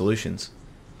enterprise solutions?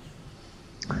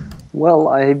 Well,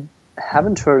 I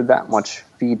haven't heard that much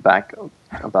feedback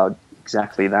about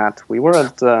exactly that. We were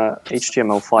at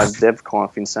HTML5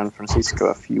 DevConf in San Francisco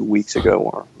a few weeks ago,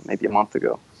 or maybe a month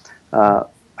ago. Well,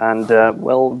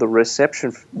 the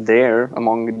reception there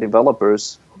among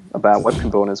developers about web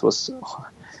components was,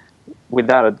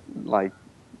 without a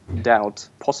doubt,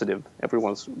 positive.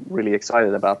 Everyone's really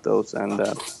excited about those, and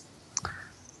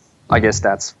I guess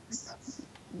that's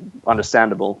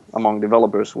understandable among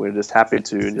developers. We're just happy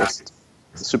to just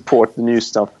support the new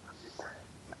stuff.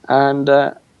 And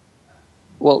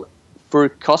well, for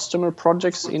customer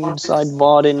projects inside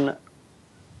Vaadin,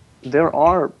 there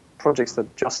are projects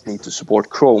that just need to support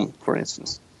Chrome, for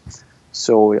instance.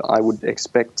 So I would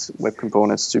expect web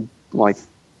components to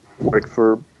work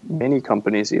for many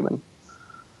companies even.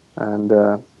 And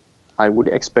I would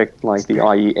expect the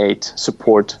IE8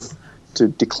 support to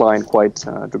decline quite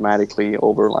dramatically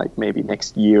over maybe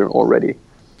next year already.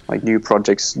 New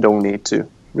projects don't need to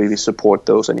really support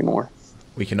those anymore.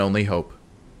 We can only hope.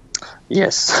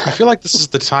 Yes. I feel like this is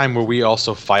the time where we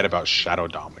also fight about Shadow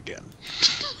DOM again.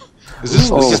 Is this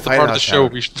the part of the show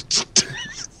we should...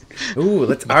 Ooh,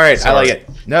 all right, sorry. I like it.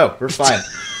 No, we're fine.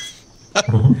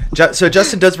 So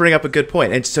Justin does bring up a good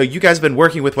point. And so you guys have been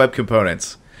working with web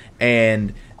components.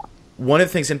 And one of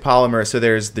the things in Polymer, so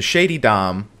there's the shady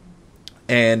DOM,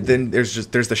 and then there's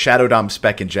the Shadow DOM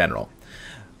spec in general.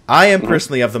 I am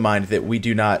personally of the mind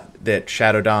that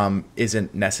Shadow DOM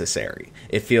isn't necessary.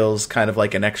 It feels kind of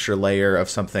like an extra layer of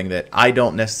something that I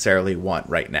don't necessarily want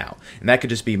right now, and that could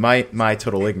just be my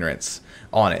total ignorance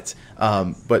on it.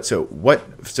 But so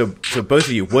both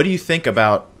of you, what do you think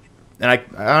about? And I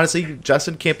honestly,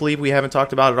 Justin, can't believe we haven't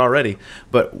talked about it already.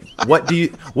 But what do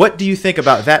you think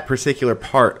about that particular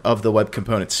part of the web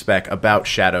component spec about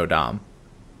Shadow DOM?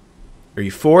 Are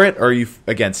you for it, or are you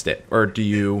against it, or do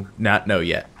you not know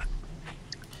yet?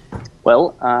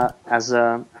 Well, as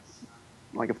a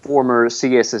former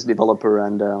CSS developer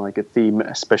and a theme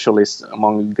specialist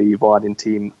among the Vaadin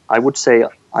team, I would say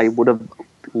I would have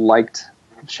liked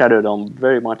Shadow DOM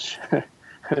very much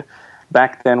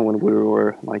back then when we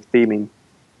were theming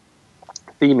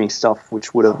stuff,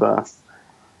 which would have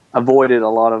avoided a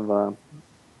lot of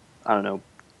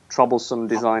troublesome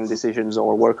design decisions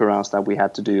or workarounds that we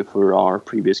had to do for our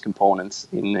previous components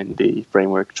in the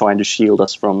framework, trying to shield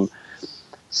us from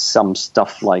some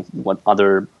stuff like what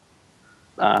other,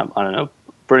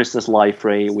 for instance,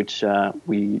 Liferay, which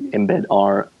we embed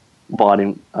our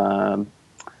Vaadin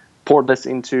portlets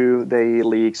into. They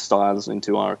leak styles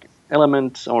into our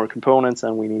elements or components,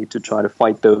 and we need to try to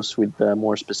fight those with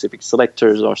more specific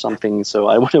selectors or something. So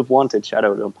I would have wanted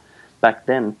Shadow DOM back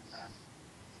then.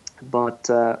 But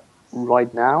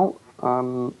right now,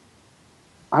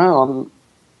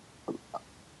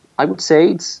 I would say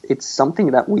it's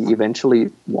something that we eventually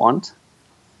want.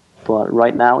 But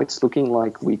right now, it's looking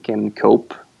like we can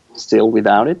cope still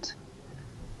without it.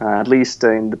 At least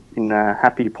in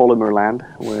happy Polymer land,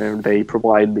 where they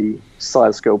provide the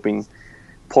style scoping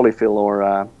polyfill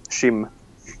or shim,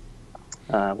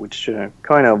 which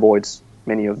kind of avoids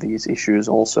many of these issues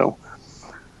also.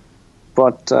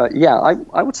 But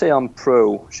I would say I'm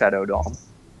pro Shadow DOM.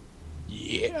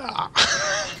 Yeah.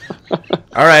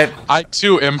 All right. I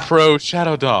too am pro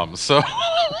Shadow DOM. So.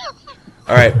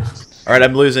 All right.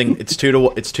 I'm losing. It's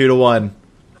 2-1.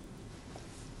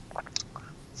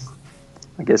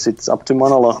 I guess it's up to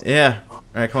Manolo. Yeah. All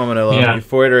right, come on, Manolo. Yeah. You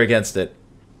for it or against it?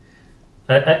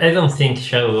 I don't think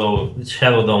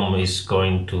Shadow DOM is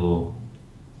going to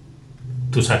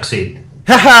succeed.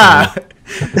 Ha ha!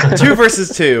 2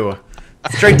 versus 2.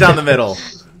 Straight down the middle.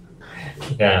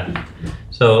 Yeah.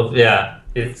 So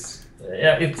it's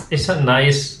a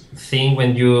nice thing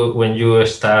when you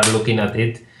start looking at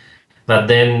it, but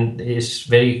then it's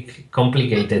very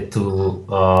complicated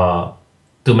to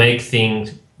make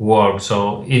things work.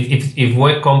 So if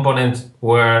web components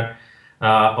were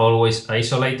always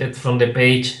isolated from the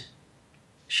page,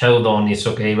 Shadow DOM is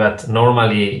okay, but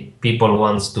normally people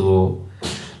wants to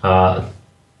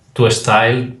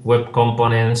style web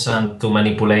components and to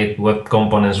manipulate web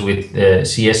components with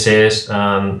CSS,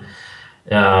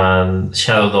 and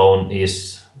Shadow DOM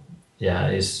is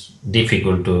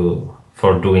difficult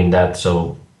for doing that.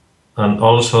 So, and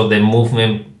also the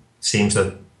movement seems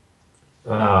that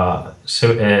other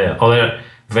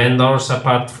vendors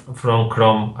apart from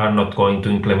Chrome are not going to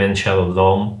implement Shadow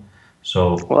DOM.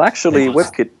 So, well, actually,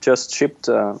 WebKit just shipped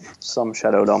some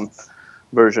Shadow DOM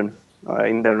version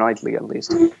in their nightly, at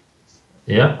least.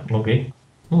 Yeah. Okay.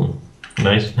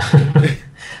 Nice.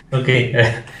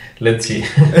 Okay. Let's see.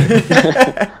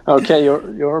 Okay,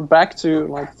 you're back to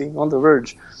like being on the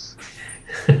verge.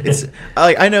 It's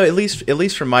I know at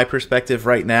least from my perspective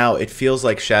right now, it feels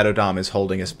like Shadow DOM is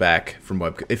holding us back from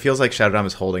web. It feels like Shadow DOM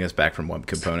is holding us back from web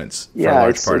components for a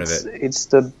large part of it. It's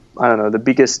the the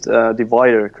biggest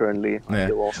divider currently.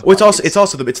 Yeah. Well,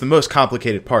 it's the most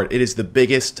complicated part. It is the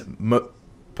biggest,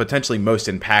 potentially most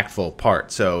impactful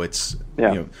part. So it's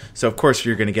so of course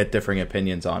you're going to get differing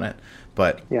opinions on it,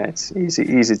 but yeah, it's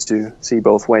easy to see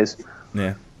both ways.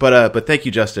 Yeah. But thank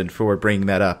you, Justin, for bringing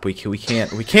that up. We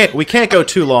can't go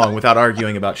too long without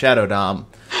arguing about Shadow DOM.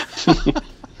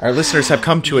 Our listeners have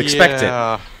come to expect it.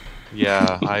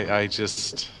 Yeah, I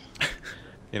just,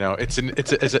 it's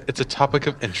a topic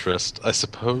of interest, I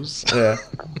suppose. Yeah.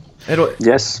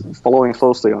 Yes, following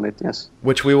closely on it. Yes.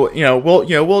 Which we will,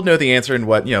 we'll know the answer in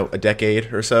a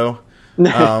decade or so.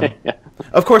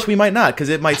 Of course, we might not, because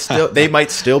they might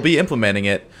still be implementing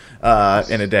it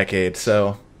in a decade.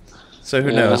 So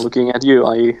who knows? Looking at you,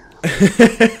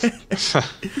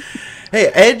 Hey,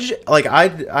 Edge. Like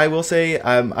I will say,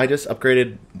 I just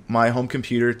upgraded my home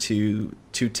computer to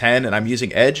 10, and I'm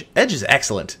using Edge. Edge is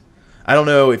excellent. I don't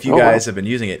know if you guys have been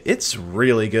using it. It's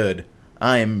really good.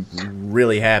 I am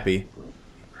really happy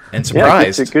and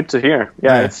surprised. Yeah, it's good to hear.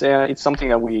 Yeah, it's something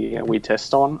that we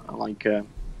test on,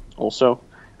 also.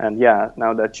 And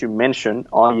now that you mention,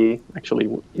 IE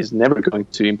actually is never going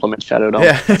to implement Shadow DOM.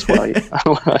 Yeah. That's why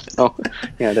I know.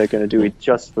 Yeah, they're going to do it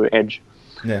just for Edge.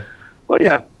 Yeah. But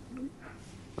yeah,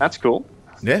 that's cool.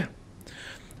 Yeah.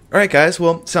 All right, guys.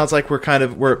 Well, sounds like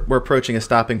we're approaching a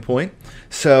stopping point.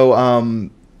 So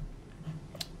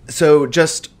so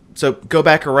go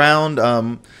back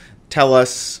around. Tell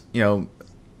us, again,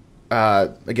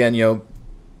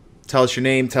 tell us your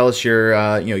name. Tell us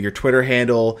your Twitter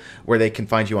handle, where they can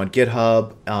find you on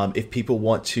GitHub. If people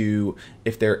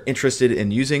if they're interested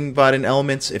in using Vaadin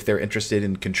Elements, if they're interested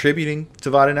in contributing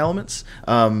to Vaadin Elements,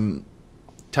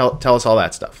 tell us all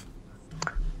that stuff.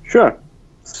 Sure.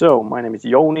 So my name is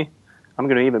Jouni. I'm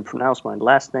going to even pronounce my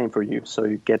last name for you, so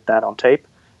you get that on tape.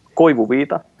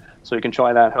 Koivuviita. So you can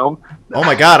try that at home. Oh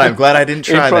my God! I'm glad I didn't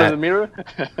try that. In front of the mirror.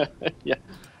 Yeah.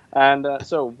 And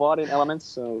so Vaadin Elements,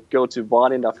 so go to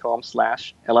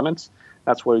vaadin.com/elements.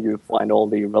 That's where you find all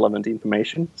the relevant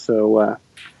information. So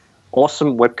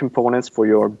awesome web components for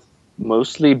your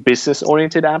mostly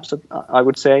business-oriented apps, I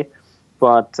would say.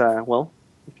 But,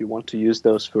 if you want to use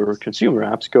those for consumer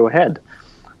apps, go ahead.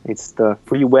 It's the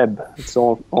free web. It's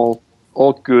all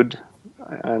good.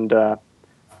 And,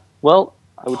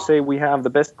 I would say we have the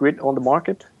best grid on the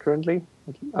market currently,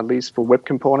 at least for web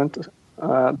component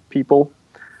people.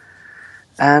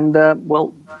 And,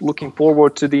 looking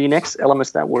forward to the next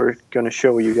elements that we're going to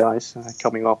show you guys,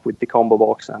 coming up with the combo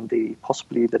box and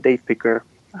possibly the date picker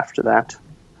after that.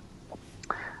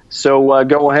 So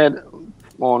go ahead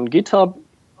on GitHub,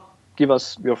 give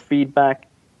us your feedback,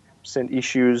 send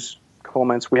issues,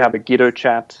 comments. We have a Gitter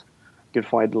chat. You can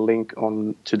find the link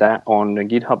to that on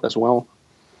GitHub as well.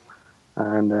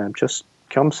 And just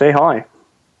come say hi.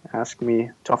 Ask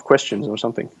me tough questions or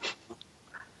something.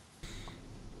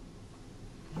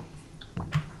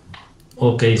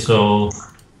 Okay, so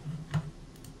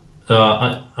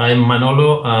I'm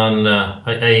Manolo, and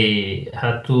I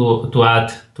had to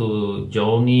add to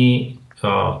Jouni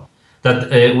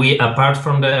that we, apart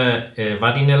from the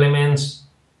Vaadin Elements,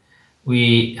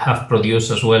 we have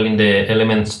produced as well in the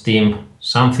Elements team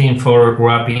something for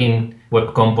wrapping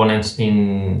web components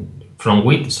from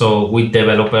Git, so Git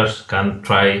developers can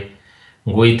try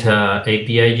Git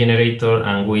API generator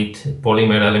and Git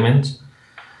Polymer elements.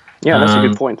 Yeah, that's a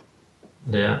good point.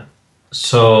 Yeah.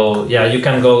 So you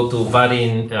can go to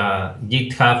Vaadin,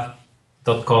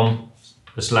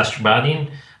 github.com/Vaadin,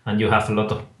 and you have a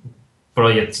lot of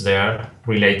projects there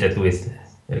related with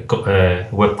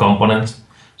web components.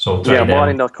 So try yeah, them.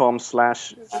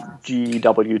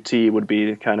 Vaadin.com/GWT would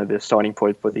be kind of the starting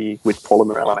point with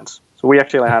Polymer Elements. So we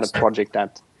actually had a project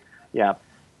that,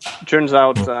 turns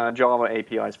out Java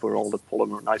APIs for all the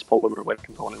nice Polymer web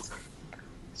components.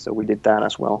 So we did that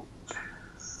as well.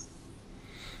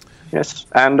 Yes,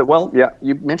 and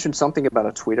you mentioned something about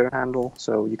a Twitter handle.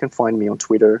 So you can find me on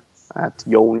Twitter at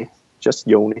Jouni, just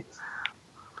Jouni.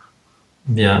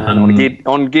 Yeah, and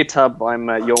on GitHub I'm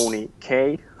Jouni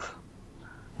K.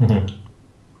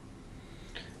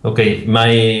 Okay, my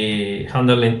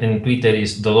handle in Twitter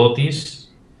is Dolotis,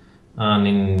 and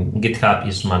in GitHub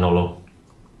is Manolo.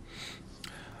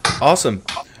 Awesome.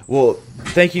 Well,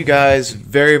 thank you guys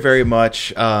very, very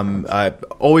much. I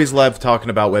always love talking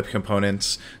about web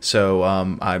components. So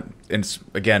it's,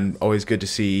 again, always good to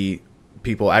see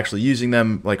people actually using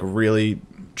them, like really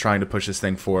trying to push this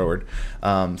thing forward.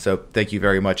 So thank you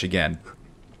very much again.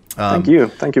 Thank you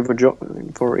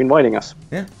for inviting us.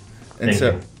 Yeah, and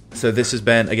so this has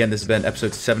been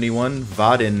episode 71,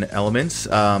 Vaadin Elements.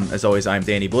 As always, I'm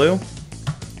Danny Blue,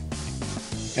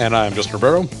 and I'm Justin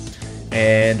Ribeiro,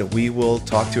 and we will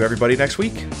talk to everybody next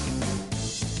week.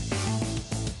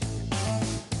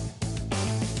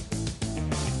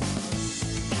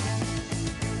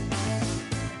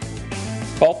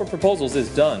 Call for proposals is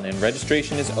done and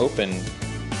registration is open.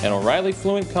 And O'Reilly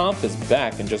Fluent Conf is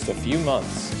back in just a few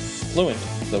months. Fluent,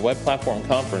 the web platform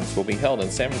conference, will be held in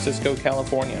San Francisco,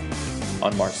 California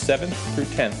on March 7th through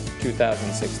 10th,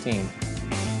 2016.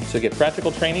 So get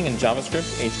practical training in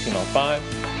JavaScript, HTML5,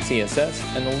 CSS,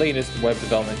 and the latest web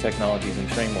development technologies and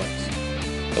frameworks.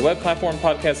 The Web Platform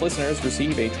Podcast listeners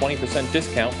receive a 20%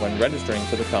 discount when registering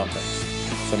for the conference.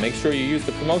 So make sure you use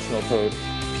the promotional code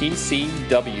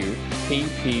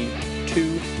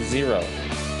PCWPP20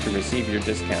 to receive your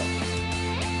discount.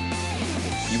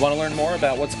 You want to learn more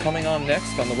about what's coming on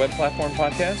next on the Web Platform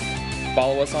Podcast?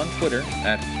 Follow us on Twitter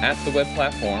at the Web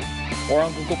Platform, or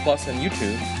on Google Plus and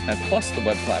YouTube at the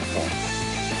Web Platform.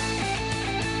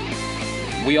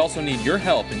 We also need your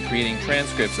help in creating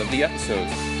transcripts of the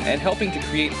episodes and helping to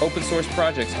create open source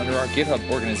projects under our GitHub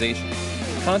organization.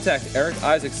 Contact Eric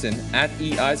Isaacson at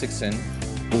eIsaacson,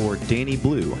 or Danny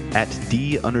Blue at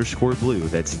D_Blue.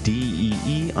 That's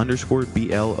DEE_BLOO.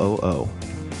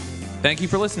 Thank you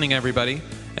for listening, everybody,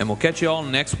 and we'll catch you all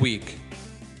next week.